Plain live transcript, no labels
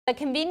The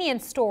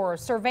convenience store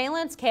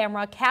surveillance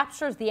camera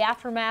captures the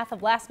aftermath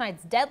of last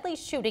night's deadly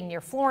shooting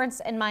near Florence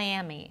and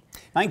Miami.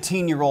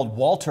 19-year-old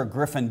Walter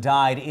Griffin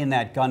died in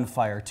that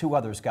gunfire. 2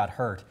 others got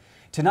hurt.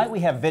 Tonight we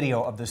have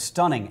video of the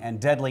stunning and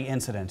deadly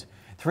incident.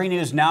 3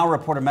 News Now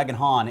reporter Megan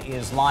Hahn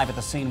is live at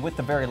the scene with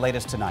the very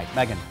latest tonight.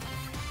 Megan.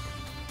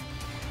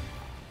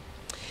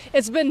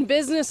 It's been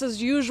business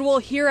as usual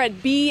here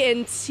at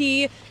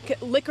B&T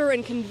Liquor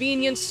and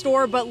Convenience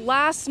Store, but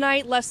last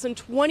night, less than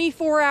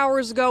 24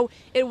 hours ago,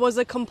 it was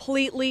a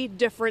completely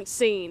different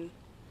scene.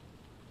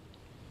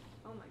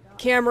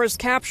 Cameras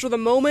capture the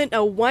moment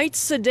a white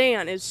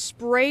sedan is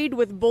sprayed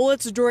with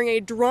bullets during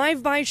a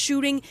drive-by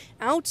shooting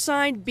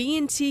outside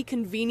B&T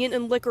Convenient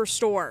and Liquor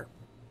Store.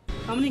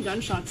 How many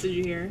gunshots did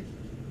you hear?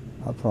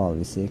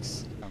 Probably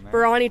 6.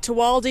 Barani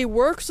Tawaldi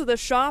works at the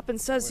shop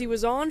and says he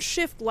was on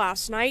shift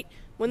last night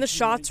when the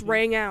shots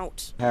rang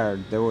out.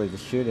 Heard there was a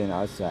shooting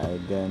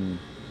outside. Then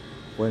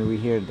when we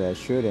hear the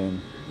shooting,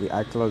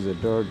 I closed the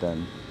door.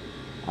 Then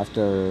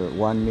after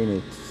 1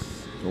 minute,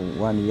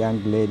 one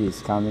young lady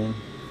is coming,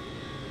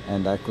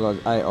 and I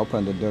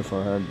opened the door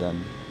for her.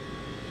 Then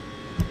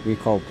we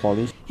called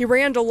police. He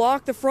ran to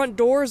lock the front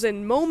doors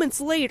and moments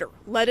later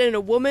let in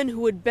a woman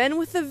who had been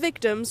with the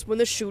victims when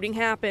the shooting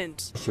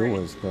happened. She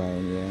was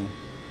crying, yeah.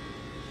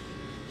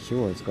 She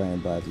was crying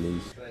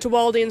badly.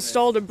 Tawaldi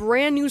installed a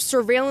brand new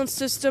surveillance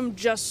system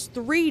just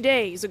 3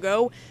 days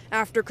ago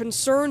after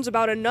concerns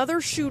about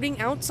another shooting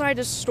outside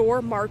his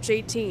store March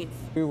 18th.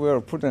 We were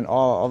putting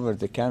all over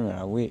the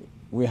camera.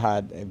 We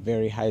had a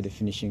very high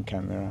definition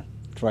camera,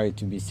 try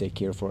to be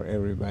secure for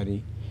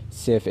everybody,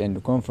 safe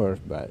and comfort,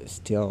 but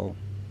still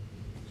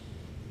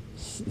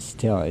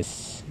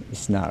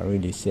it's not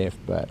really safe,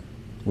 but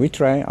we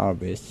try our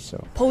best.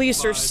 So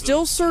police are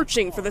still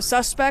searching for the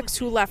suspects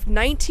who left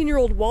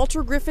 19-year-old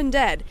Walter Griffin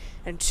dead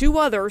and 2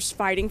 others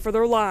fighting for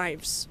their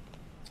lives.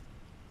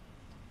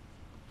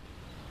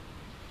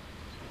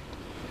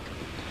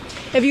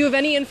 If you have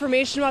any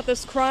information about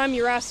this crime,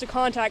 you're asked to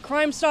contact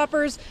Crime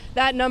Stoppers.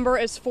 That number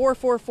is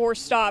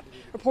 444-STOP.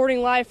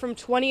 Reporting live from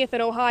 20th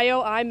in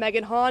Ohio, I'm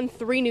Megan Hahn,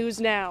 3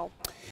 News Now.